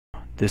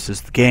This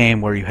is the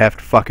game where you have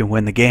to fucking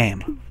win the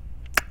game.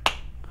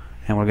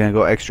 And we're gonna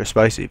go extra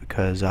spicy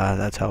because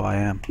that's how I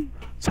am.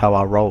 That's how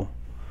I roll.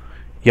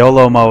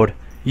 YOLO mode.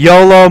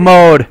 YOLO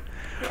mode.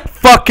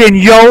 Fucking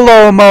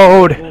YOLO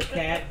mode.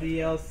 Cat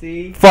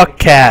DLC. Fuck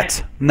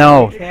cat.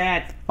 No.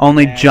 Cat.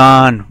 Only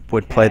John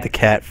would play the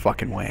cat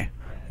fucking way.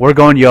 We're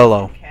going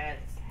YOLO.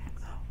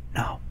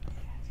 No.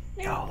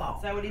 YOLO.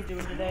 Is that what he's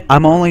doing today?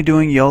 I'm only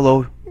doing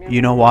YOLO.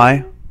 You know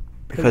why?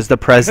 Because the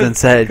president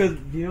said Because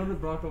you know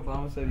that Barack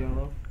Obama said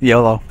YOLO?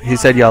 YOLO. He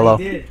said YOLO.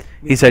 He did.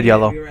 He said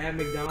YOLO. We were at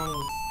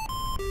McDonald's.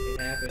 It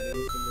happened. It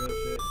was some real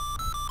shit.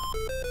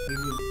 He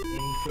was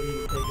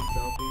taking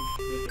selfies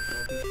with a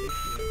selfie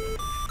stick.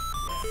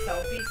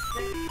 Selfie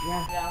stick?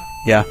 Yeah.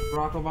 Yeah.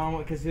 Barack Obama,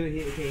 because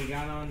he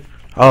got on.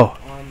 Oh.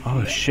 On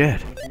Oh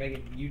shit.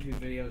 making YouTube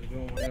videos,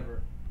 doing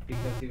whatever,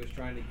 because he was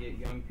trying to get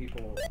young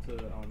people to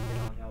get on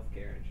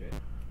healthcare and shit.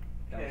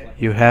 That was like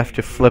You have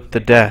to flip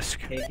the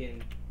desk.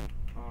 Taking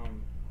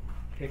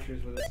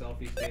pictures with a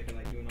selfie stick and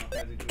like doing all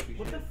kinds of goofy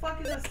What shit. the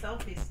fuck is a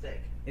selfie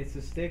stick? It's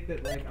a stick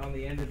that like on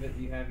the end of it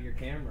you have your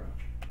camera.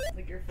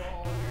 Like your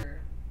phone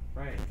or...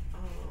 Right. Oh.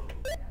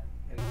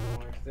 And it's a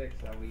long stick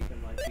so that you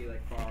can like be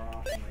like far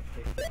off and like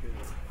take pictures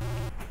of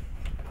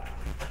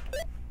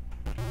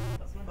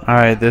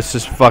Alright, this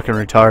is fucking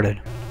retarded.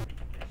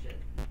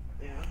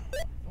 Yeah.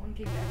 No one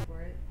came back for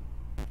it.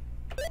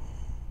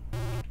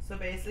 So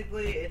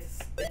basically, it's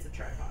a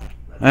tripod.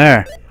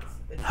 There.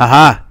 It's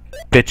Haha.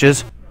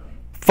 Bitches.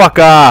 Fuck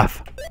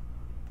off.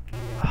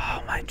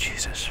 Oh my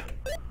Jesus.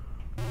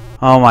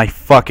 Oh my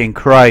fucking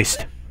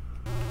Christ.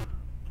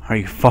 Are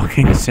you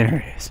fucking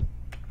serious?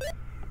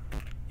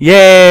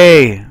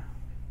 Yay!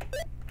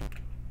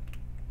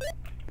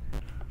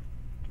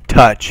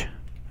 Touch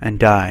and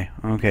die.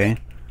 Okay.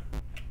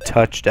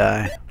 Touch,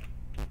 die.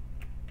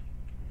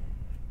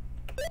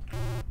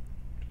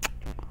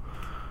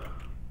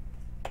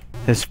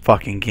 This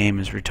fucking game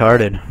is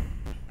retarded.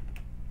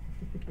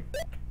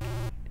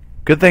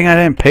 Good thing I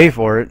didn't pay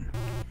for it.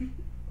 You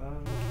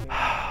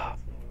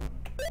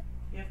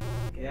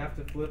have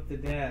to flip the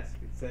desk,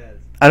 it says.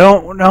 I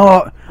don't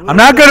know. I'm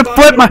not gonna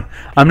flip my.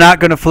 I'm not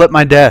gonna flip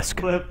my desk.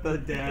 Flip the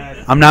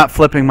desk. I'm not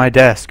flipping my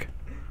desk.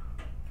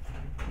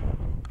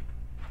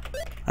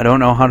 I don't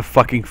know how to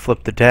fucking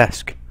flip the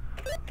desk.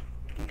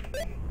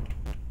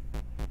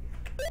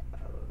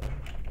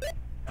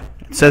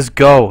 It says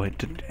go.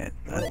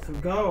 So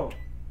go.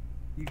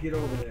 You get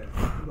over there.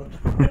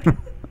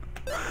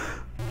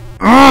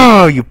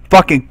 Oh, you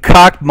fucking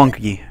cock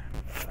monkey.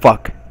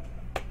 Fuck.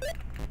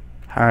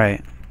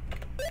 Alright.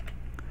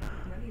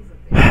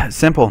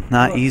 Simple,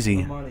 not Look,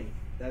 easy. the money.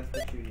 That's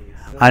what you need.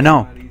 Simple, I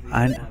know. not easy,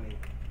 I the know. money.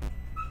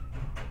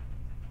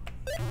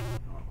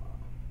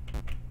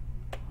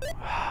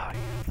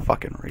 You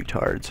fucking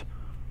retards.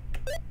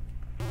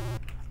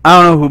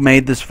 I don't know who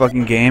made this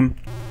fucking game.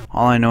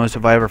 All I know is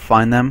if I ever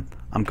find them,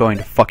 I'm going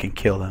to fucking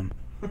kill them.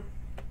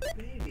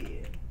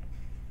 Baby.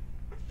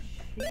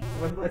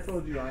 What if I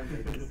told you I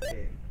made this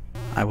game?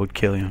 I would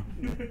kill you.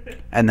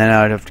 And then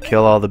I'd have to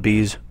kill all the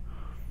bees.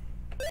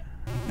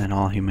 Then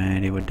all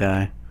humanity would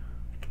die.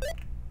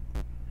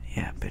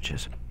 Yeah,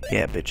 bitches.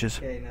 Yeah, bitches.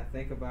 Okay, now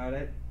think about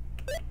it.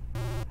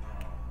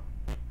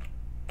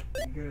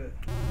 You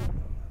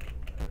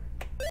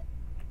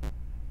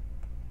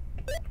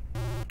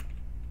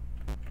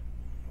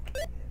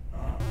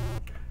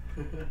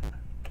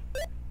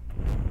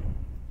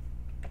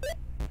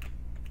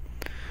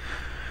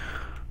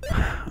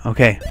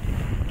Okay.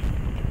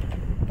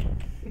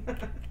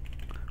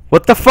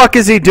 What the fuck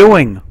is he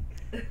doing?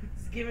 He's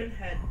giving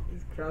head.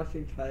 He's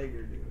crouching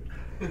tiger,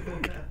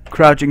 dude.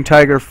 Crouching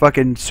tiger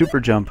fucking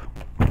super jump.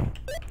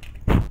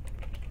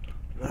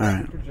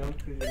 Alright. Super jump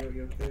because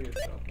you'll kill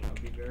yourself. And it'll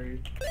be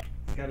very.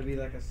 It's got to be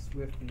like a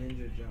swift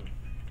ninja jump,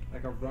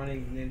 like a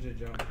running ninja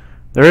jump.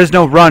 There is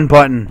no run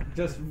button.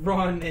 Just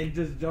run and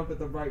just jump at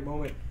the right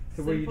moment,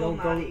 to where you Simple,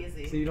 don't go. not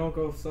easy. So you don't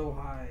go so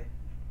high.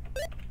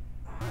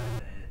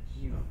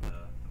 You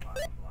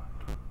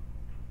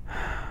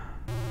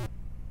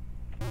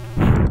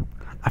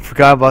I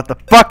forgot about the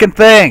fucking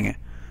thing!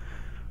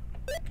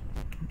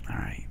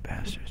 Alright, you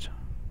bastards.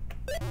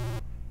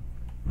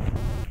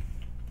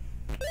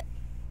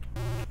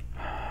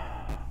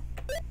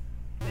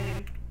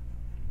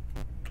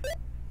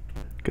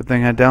 Good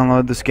thing I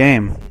downloaded this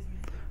game.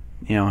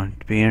 You know,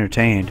 to be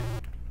entertained.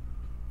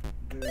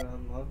 Dude,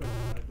 I'm loving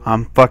it.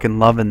 I'm fucking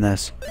loving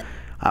this.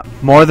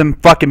 More than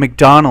fucking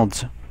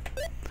McDonald's.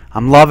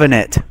 I'm loving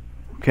it.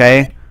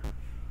 Okay?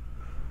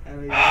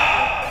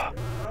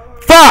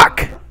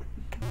 Fuck!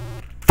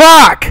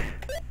 Fuck!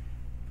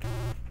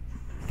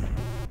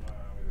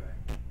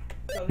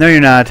 No,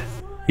 you're not.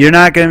 You're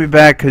not gonna be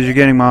back because you're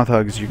getting mouth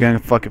hugs. You're gonna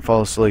fucking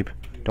fall asleep.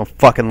 Don't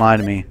fucking lie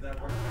to me.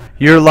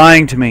 You're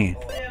lying to me.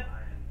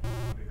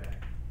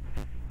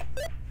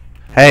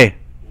 Hey,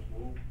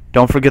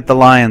 don't forget the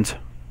lions.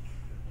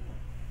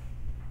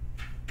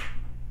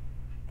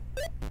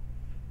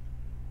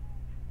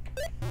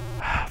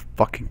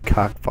 Fucking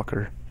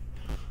cockfucker.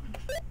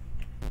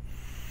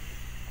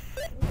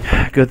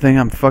 Good thing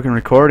I'm fucking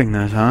recording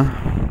this, huh?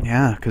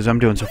 Yeah, because I'm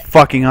doing so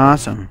fucking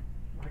awesome.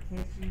 Why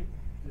can't you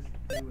just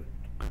do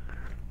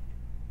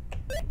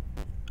it?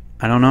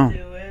 I don't know. Do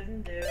it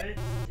and do it,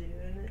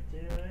 do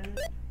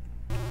it.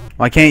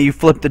 Why can't you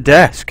flip the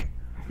desk?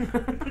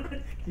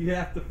 You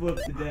have to flip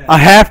the desk. I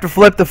have to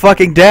flip the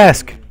fucking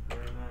desk. Right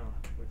now,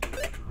 what you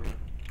have to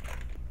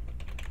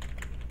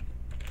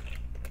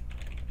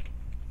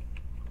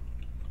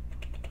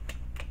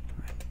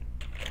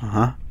do.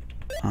 Uh-huh.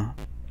 Huh?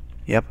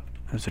 Yep.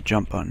 There's a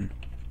jump button.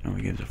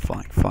 Nobody gives a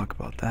flying fuck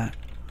about that.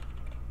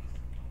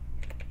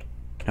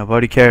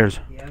 Nobody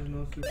cares. He has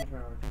no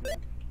superpowers. Dude.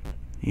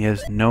 He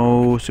has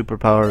no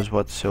superpowers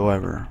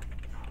whatsoever.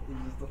 He's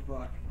just a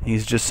fuck.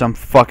 He's just some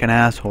fucking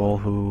asshole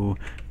who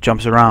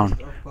jumps around.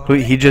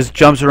 He just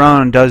jumps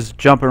around and does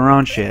jumping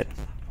around shit.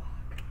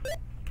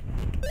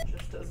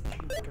 Just doesn't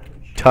jump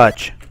around.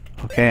 Touch.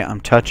 Okay, I'm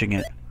touching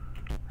it.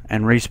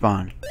 And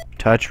respawn.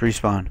 Touch,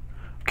 respawn.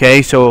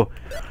 Okay, so...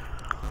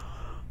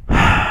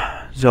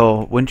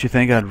 So, wouldn't you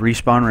think I'd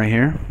respawn right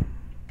here?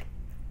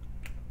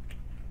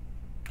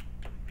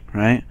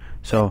 Right?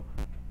 So,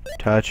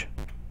 touch,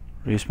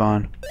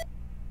 respawn,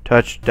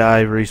 touch,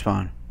 dive,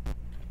 respawn.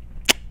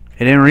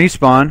 It didn't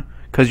respawn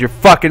because you're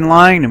fucking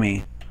lying to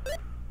me.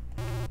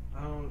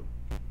 I don't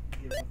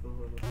give a fuck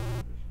what the fuck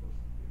they're supposed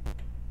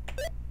to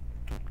do.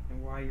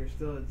 And why you're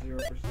still at 0% on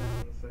the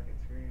second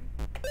screen.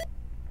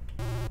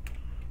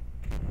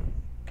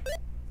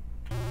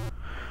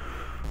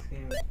 This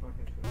game is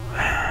fucking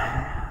twisted.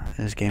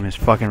 This game is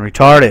fucking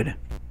retarded.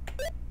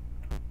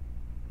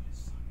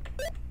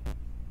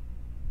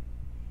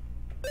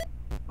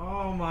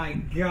 Oh my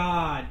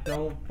god,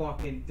 don't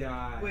fucking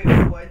die. Wait,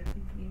 what?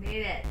 You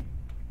made it.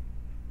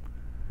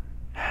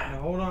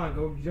 Now hold on,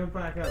 go jump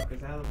back up,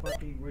 cause how the fuck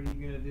what are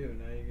you gonna do?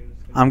 Now you're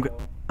just I'm gonna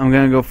fall. I'm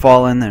gonna go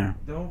fall in there.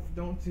 Don't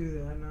do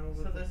that now.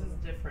 So this is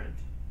different.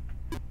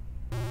 Oh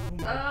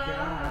my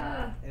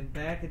god. And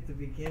back at the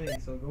beginning,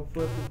 so go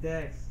flip the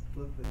decks.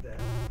 Flip the deck.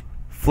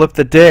 Flip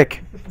the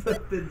dick.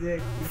 Flip the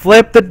dick.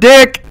 Flip the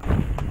dick.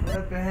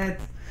 Flip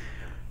it.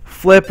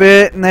 Flip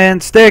it and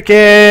then stick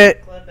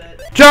it. Flip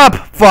it. Jump!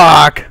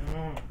 Fuck!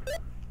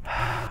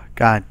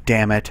 God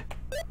damn it.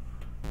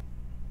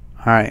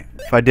 Alright,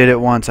 if I did it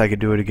once, I could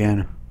do it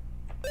again.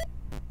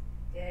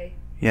 Yay.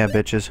 Yeah,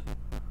 bitches.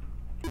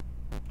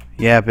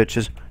 Yeah,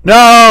 bitches.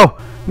 No!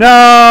 No!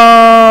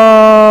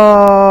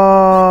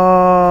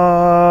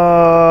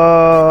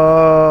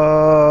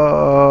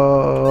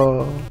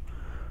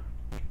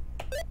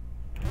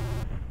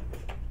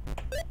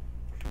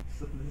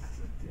 So this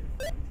is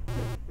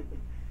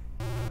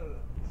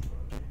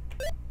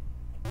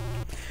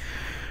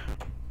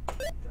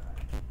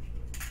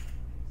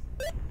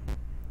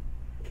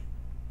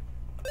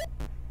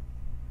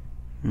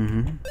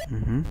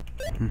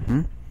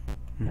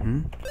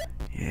different.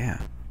 Yeah.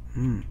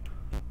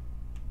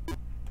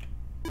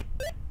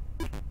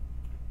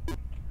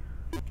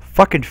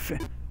 Fucking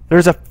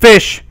there's a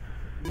fish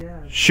Yeah.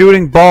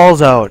 shooting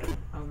balls out.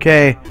 I'm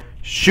Okay, out.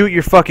 shoot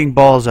your fucking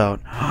balls out.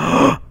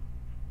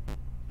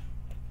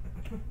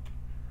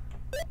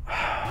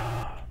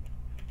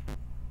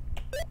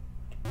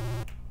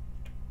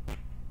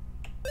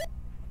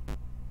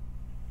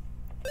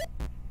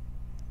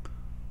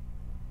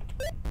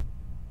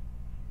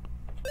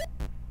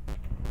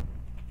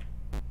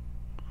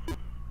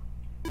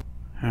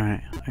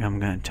 Alright, I'm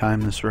gonna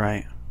time this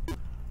right.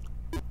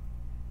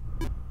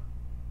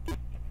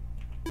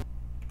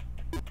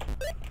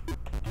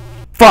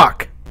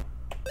 Fuck!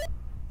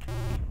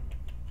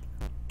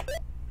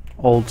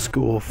 Old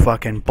school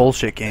fucking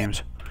bullshit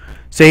games.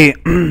 See,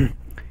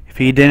 if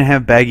he didn't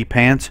have baggy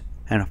pants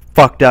and a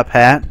fucked up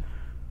hat,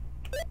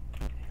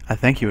 I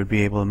think he would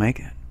be able to make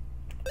it.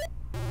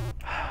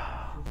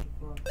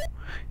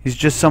 He's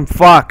just some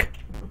fuck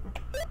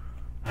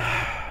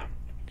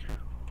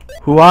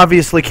who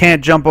obviously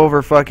can't jump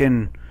over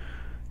fucking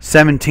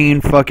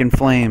 17 fucking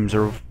flames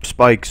or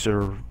spikes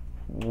or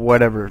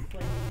whatever.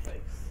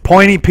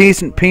 Pointy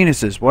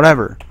penises,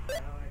 whatever.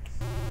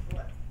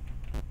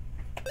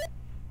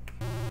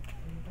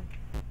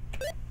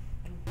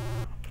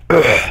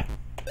 Ugh.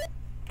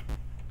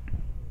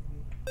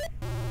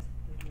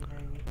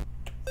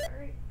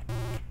 Sorry.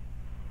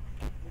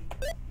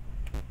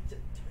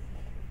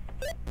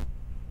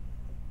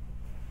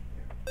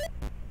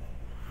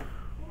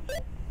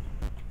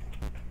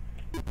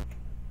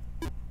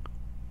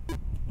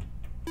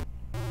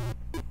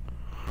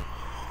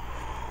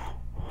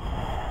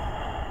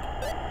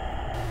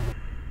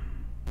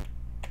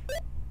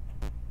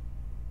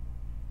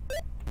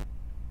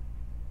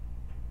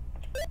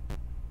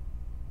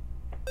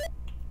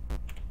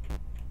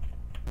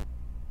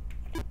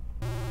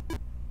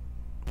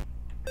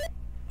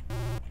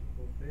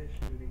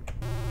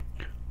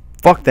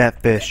 Fuck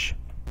that fish.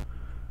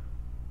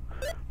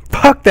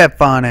 Fuck that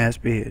fine ass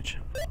bitch.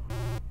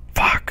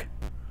 Fuck.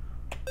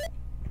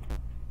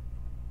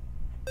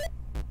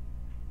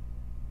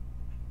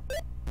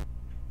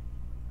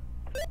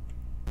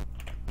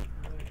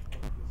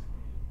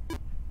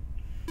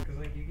 Cause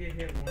like you get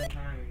hit one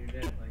time and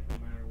you're dead, like no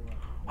matter what.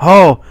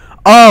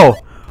 Oh,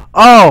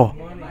 Oh!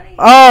 Money.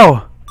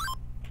 Oh!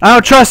 I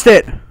don't trust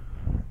it! I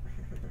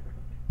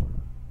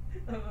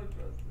don't trust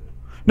it.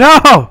 No!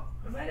 I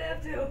might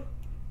have to. Oh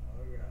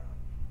god.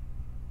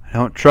 I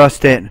don't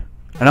trust it.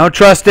 I don't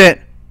trust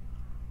it!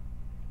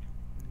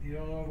 You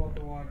don't know about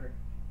the water.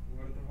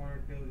 What if the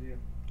water kills you?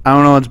 I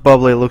don't know, it's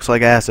bubbly, it looks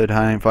like acid.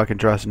 I ain't fucking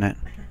trusting it.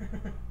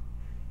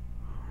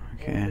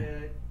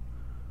 Okay.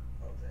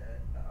 Oh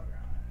god.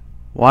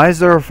 Why is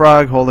there a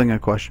frog holding a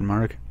question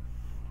mark?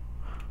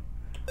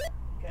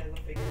 Guys will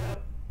figure it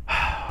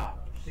out.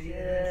 See, Shit.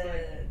 it's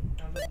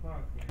like, how the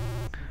fuck,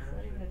 man? It's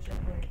not even a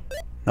checkpoint.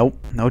 Nope,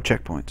 no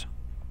checkpoints.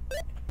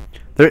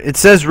 There, it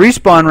says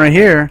respawn right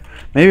here.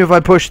 Maybe if I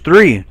push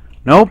 3.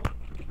 Nope.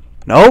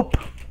 Nope.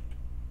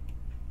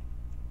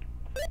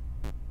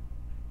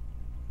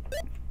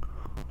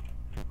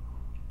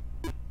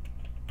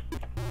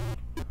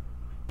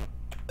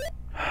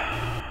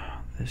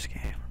 This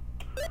game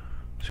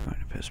is going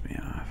to piss me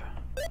off.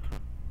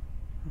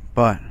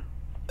 But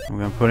I'm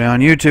going to put it on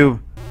YouTube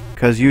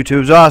because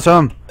YouTube's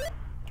awesome.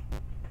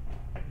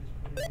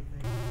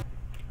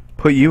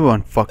 Put you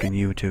on fucking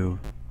YouTube.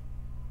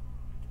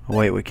 Oh,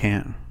 wait, we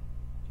can't.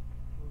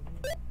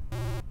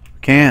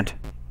 Can't.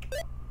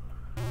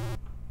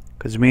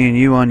 Because me and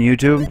you on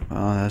YouTube?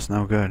 Oh, that's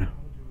no good.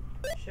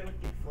 Shit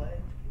would get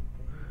flagged.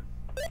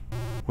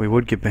 We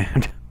would get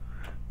banned.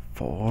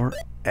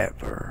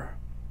 Forever.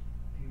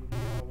 People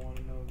all want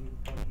to know who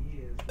the fuck he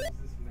is. Who's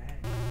this man?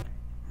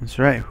 That's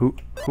right. Who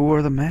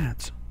are the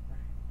Mats?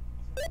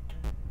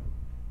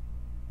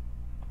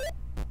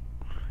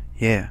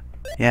 Yeah.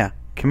 Yeah.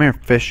 Come here,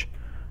 fish.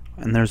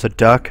 And there's a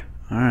duck.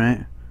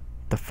 Alright.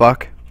 The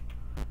fuck?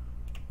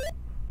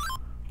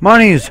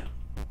 Monies!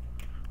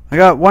 I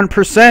got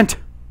 1%!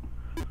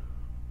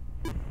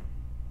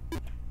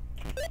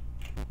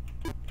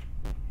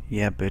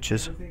 Yeah,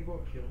 bitches. Ever think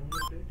about killing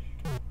the bitch?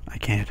 I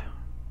can't.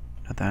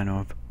 Not that I know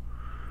of.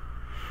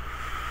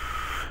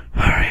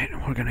 Alright,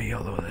 we're gonna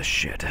YOLO this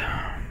shit.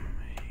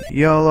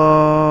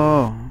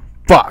 YOLO!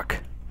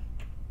 Fuck!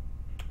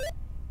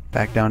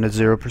 Back down to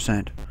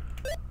 0%.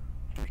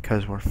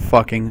 Because we're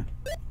fucking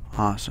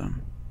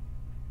awesome.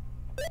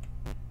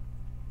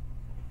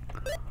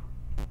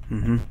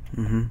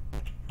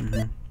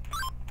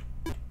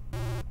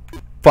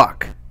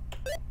 Fuck!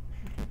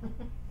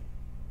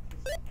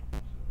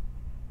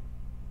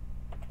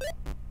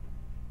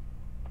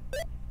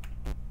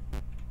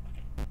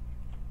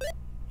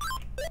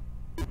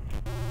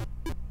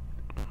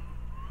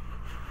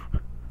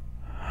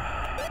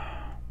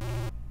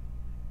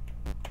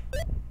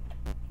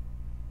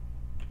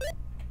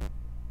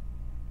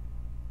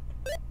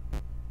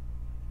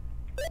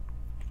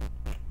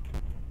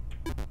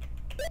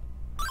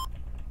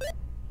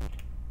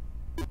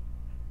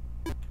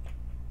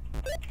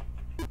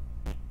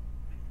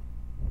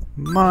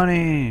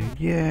 Money!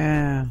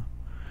 Yeah!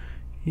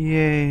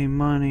 Yay,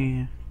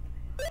 money!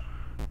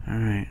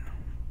 Alright.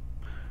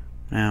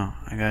 Now,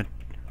 I got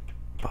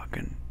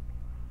fucking...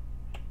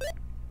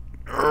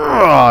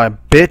 Ugh,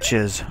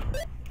 bitches!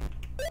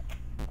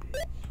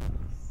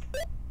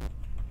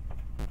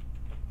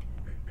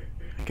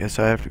 I guess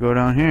I have to go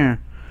down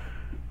here.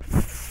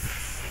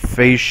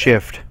 Phase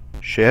shift.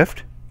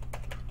 Shift?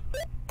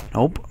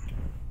 Nope.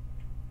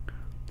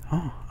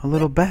 Oh, a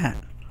little bat.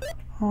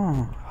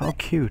 Oh, how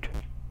cute.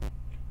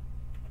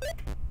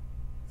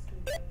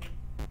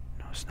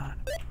 No, it's not.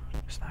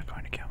 It's not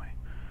going to kill me.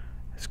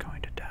 It's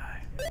going to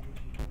die.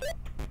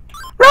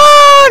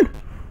 Run!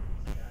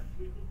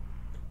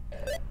 The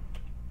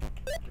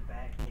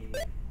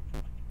Batcave.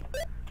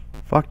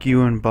 Fuck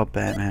you and Bob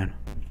Batman.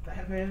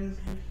 Batman is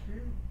for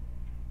sure.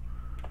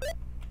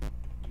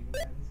 You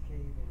got his cave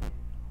in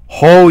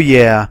here. Oh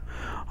yeah.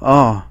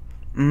 Oh.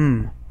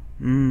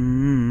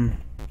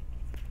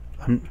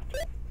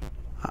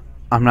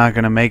 I'm not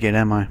gonna make it,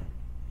 am I?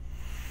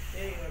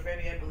 Yeah, you are,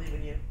 baby. I believe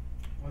in you.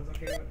 What's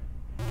okay with it?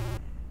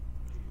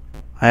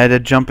 I had to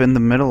jump in the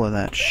middle of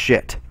that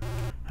shit.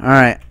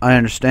 Alright, I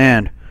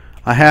understand.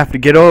 I have to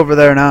get over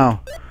there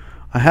now.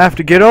 I have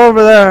to get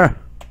over there.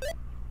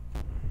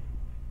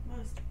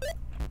 Must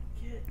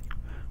get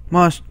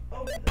Must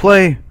over there.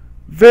 play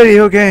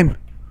video game.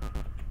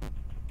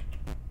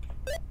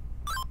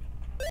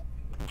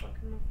 Fucking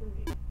enough for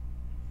me.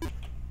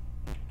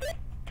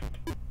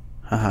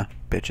 Haha,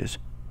 bitches.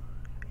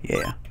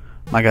 Yeah.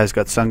 My guy's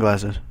got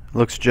sunglasses.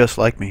 Looks just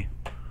like me.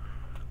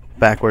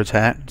 Backwards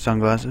hat,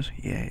 sunglasses.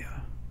 Yeah.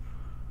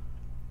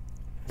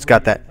 It's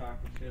got that.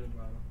 Talking shit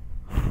about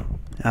him.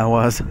 I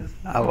was. This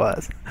I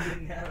was. He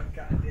didn't have a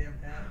goddamn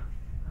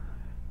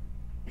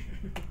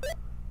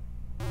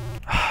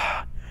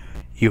hat.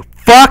 You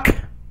fuck!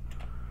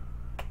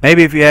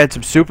 Maybe if you had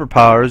some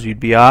superpowers, you'd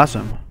be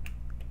awesome.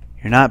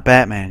 You're not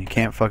Batman. You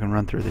can't fucking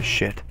run through this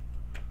shit.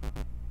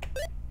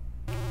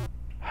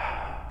 He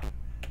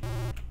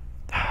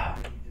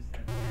just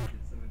had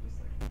gadgets that were just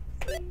like.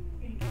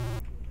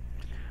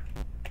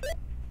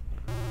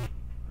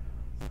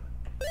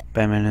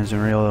 Batman isn't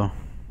real though.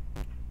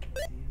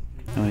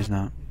 No, he's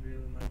not. He's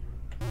really my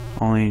dream.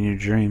 Only in your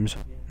dreams.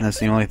 And that's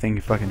the only thing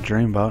you fucking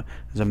dream about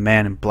is a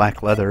man in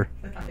black leather.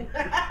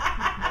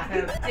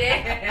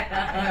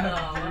 Damn.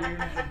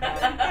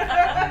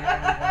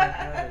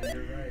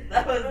 You're right.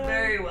 That was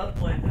very well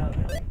planned out.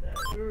 I like that.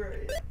 You're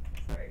right.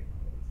 Sorry.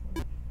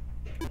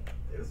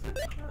 It was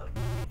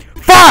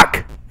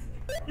Fuck!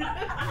 Oh my god.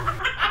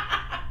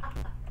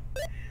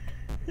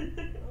 I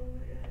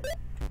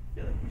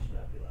feel like we should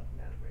not be laughing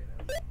at it right now.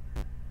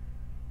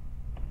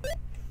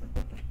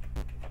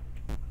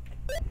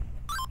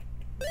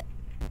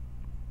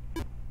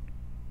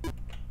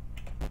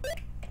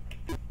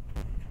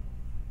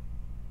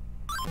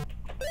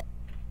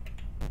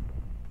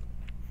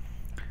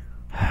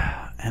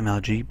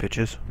 MLG,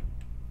 bitches.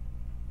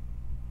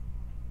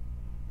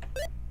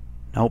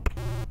 Nope.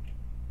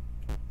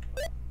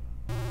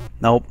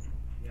 Nope.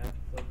 You have to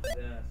flip the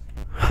desk.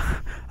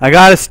 I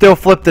gotta still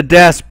flip the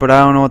desk, but I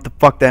don't know what the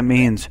fuck that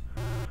means.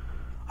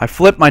 I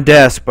flipped my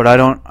desk, but I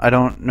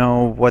don't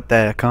know what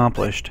that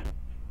accomplished.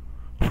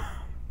 Yeah.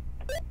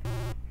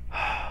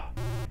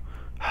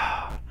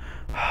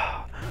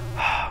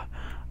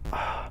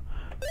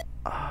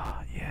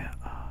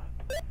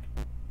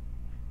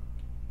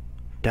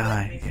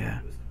 Die, yeah.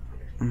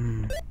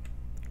 Come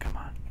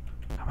on.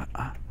 Come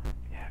on.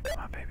 Yeah, come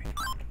on, baby.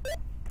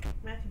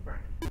 Matthew Bryan.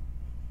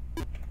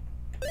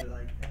 You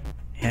like that?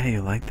 Yeah,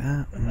 you like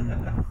that?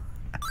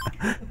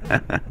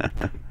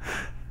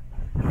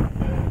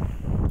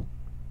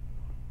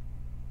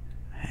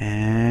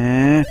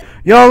 And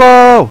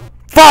YOLO!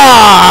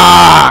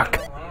 Fuck!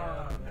 Come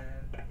on,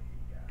 man.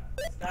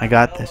 I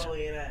got this.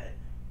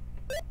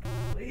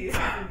 Please,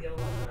 YOLO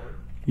mode.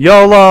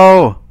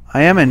 YOLO!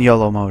 I am in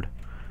YOLO mode.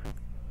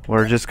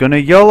 We're just gonna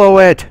YOLO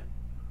it!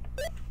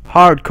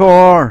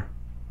 Hardcore!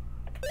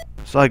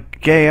 It's like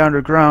gay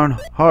underground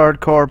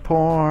hardcore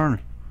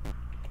porn.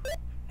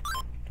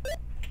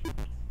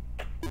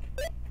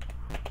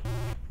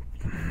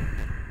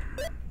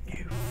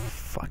 You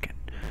fucking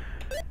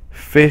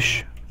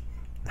fish.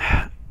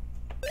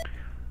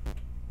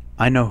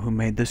 I know who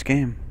made this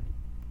game.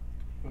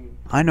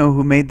 I know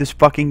who made this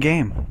fucking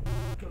game.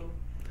 Cool.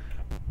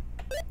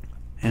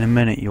 In a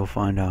minute you'll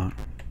find out.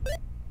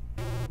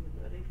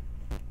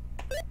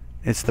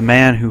 It's the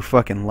man who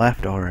fucking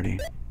left already.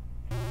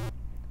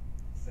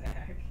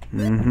 Zach.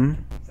 Mm-hmm.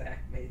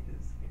 Zach made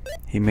this game.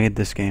 He made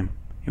this game.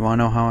 You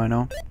wanna know how I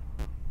know? How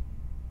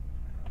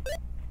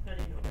do you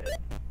know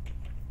that?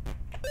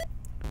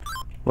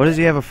 What does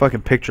he have a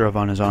fucking picture of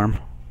on his arm?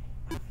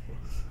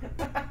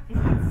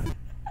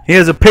 He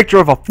has a picture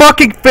of a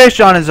fucking fish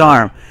on his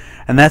arm!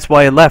 And that's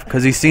why he left,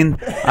 because he seen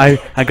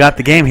I got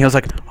the game. He was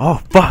like,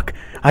 oh fuck,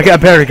 I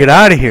better get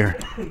out of here.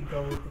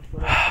 Go with the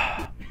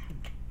flow.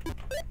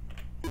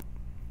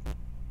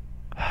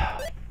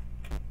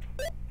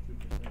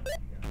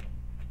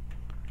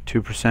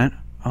 2%?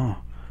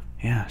 Oh,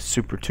 yeah,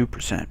 super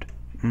 2%.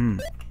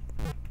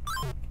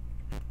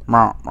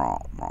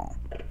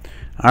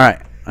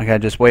 Alright, I gotta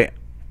just wait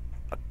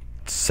a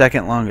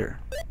second longer.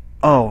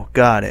 Oh,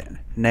 got it.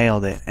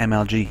 Nailed it.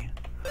 MLG.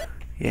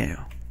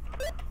 Yeah.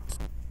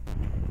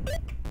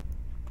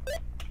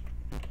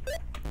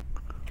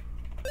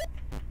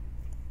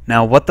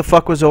 Now, what the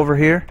fuck was over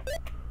here?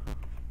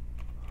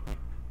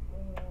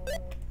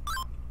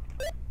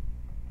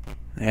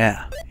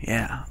 Yeah,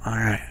 yeah,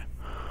 alright.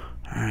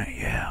 Alright,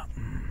 yeah.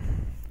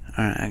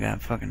 Alright, I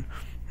got fucking...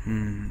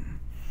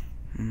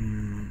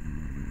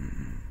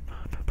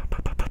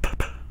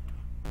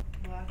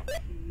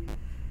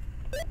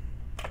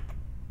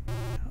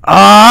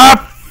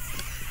 Ah,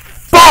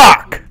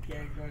 fuck! You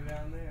can't go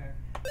down there.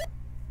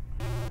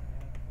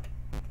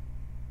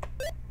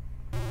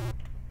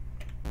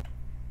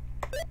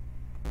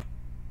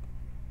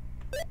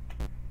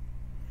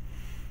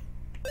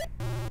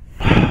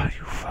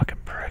 You fucking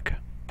prick.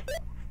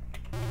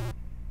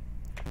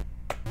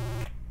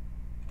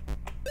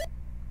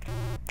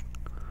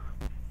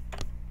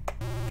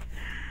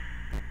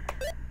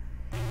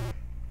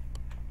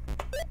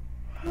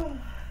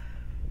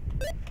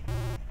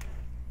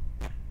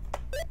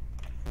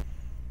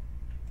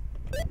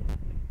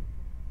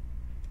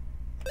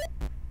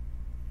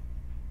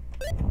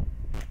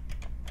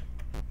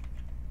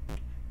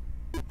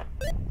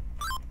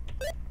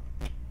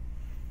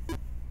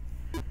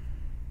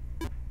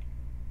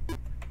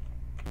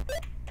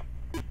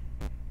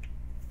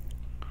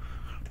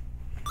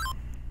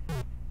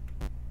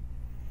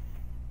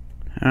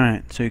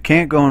 Alright, so you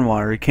can't go in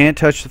water, you can't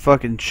touch the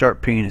fucking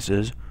sharp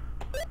penises,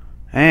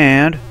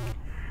 and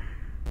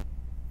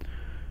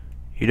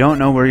you don't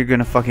know where you're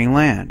gonna fucking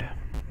land.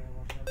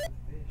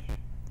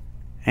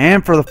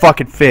 And for the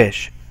fucking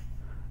fish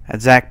that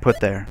Zach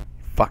put there.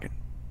 Fucking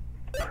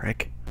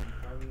prick.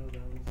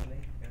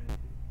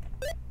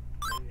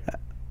 At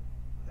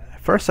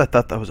first I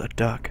thought that was a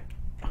duck.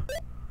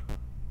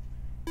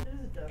 It is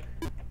a duck.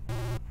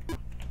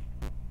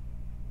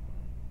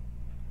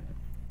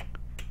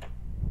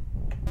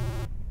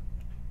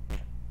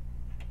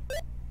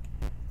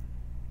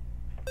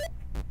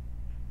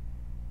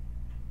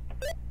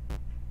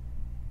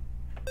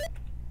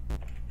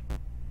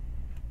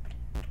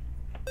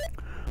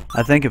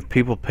 I think if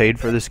people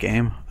paid for this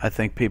game, I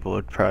think people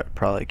would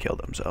probably kill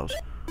themselves.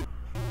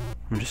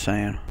 I'm just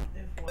saying.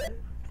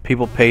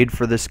 people paid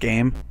for this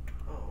game,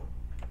 Oh.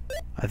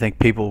 I think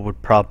people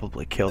would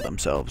probably kill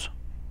themselves.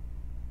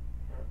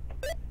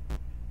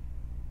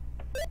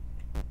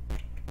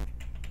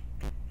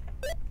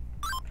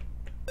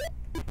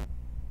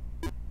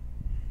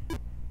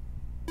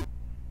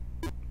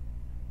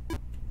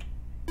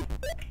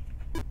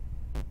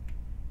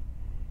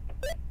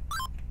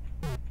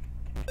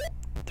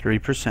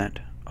 %.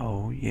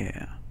 Oh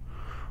yeah.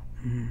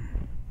 Mm.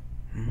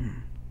 Mm.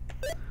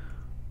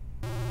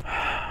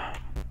 Ah.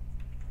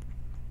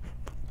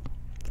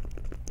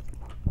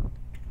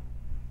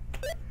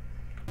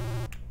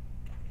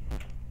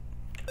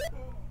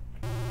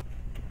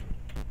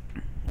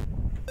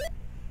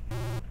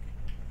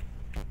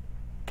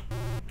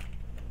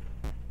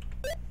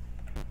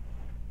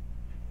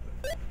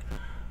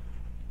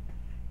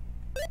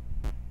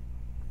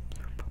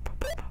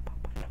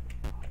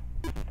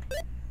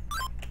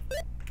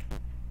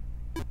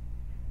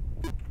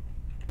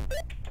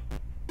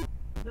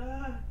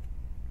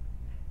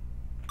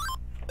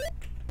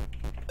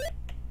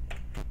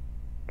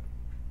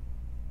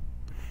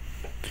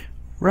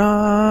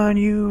 Run,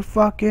 you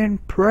fucking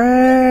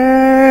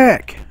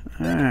prick!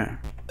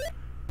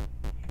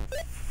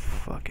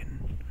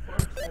 Fucking.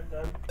 4%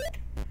 done.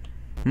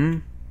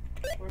 4%.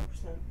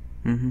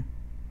 Mm-hmm.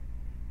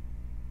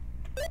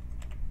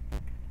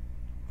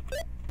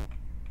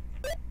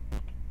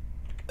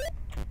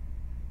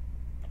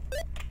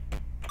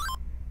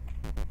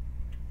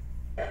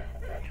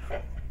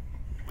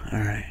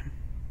 Alright.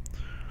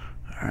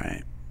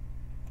 Alright.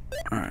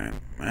 Alright,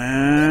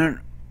 man.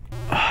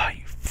 Ah,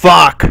 you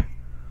fuck! Ever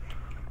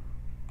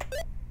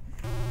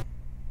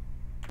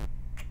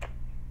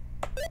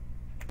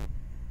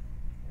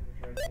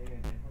tried taking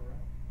a different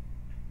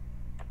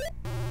route?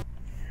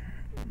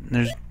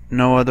 There's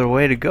no other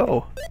way to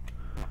go. Can't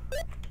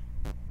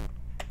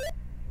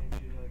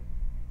you, like...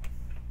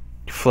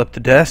 Flip the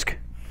desk?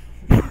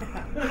 When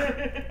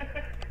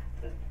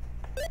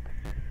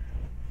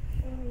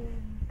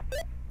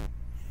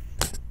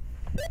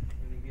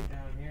you get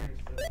down here,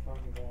 instead of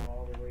fucking going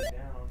all the way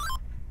down,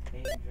 can't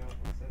you jump?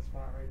 What's that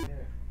spot right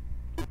there?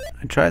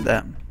 I tried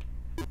that. Where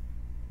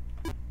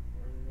did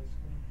this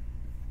go?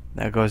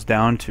 That goes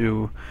down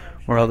to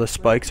where all the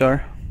spikes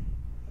are. Oh,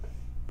 that's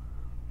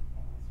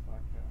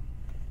fucked up.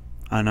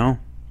 I know.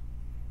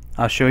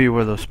 I'll show you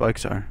where those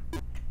spikes are.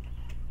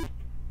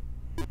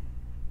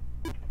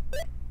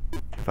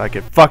 If I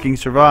could fucking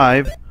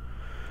survive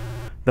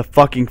the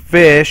fucking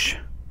fish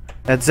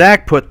that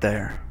Zach put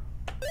there.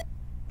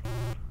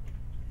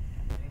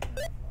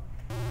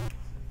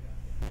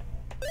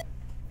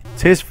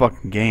 It's his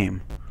fucking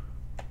game.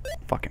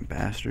 Fucking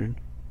bastard.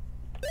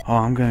 Oh,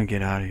 I'm gonna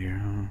get out of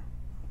here, huh?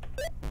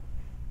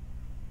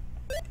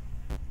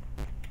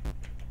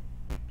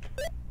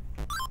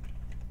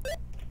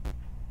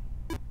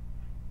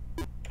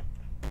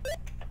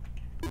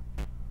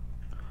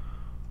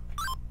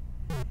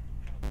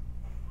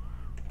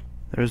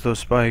 There's those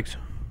spikes. So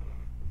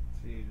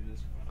you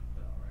just fell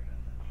right on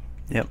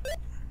that. Yep.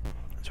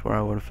 That's where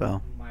I would have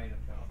fell. You might have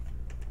fell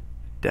through.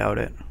 Doubt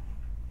it.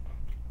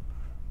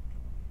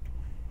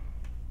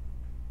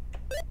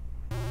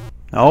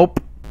 Nope.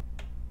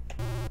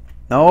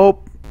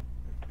 Nope.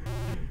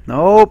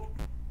 Nope.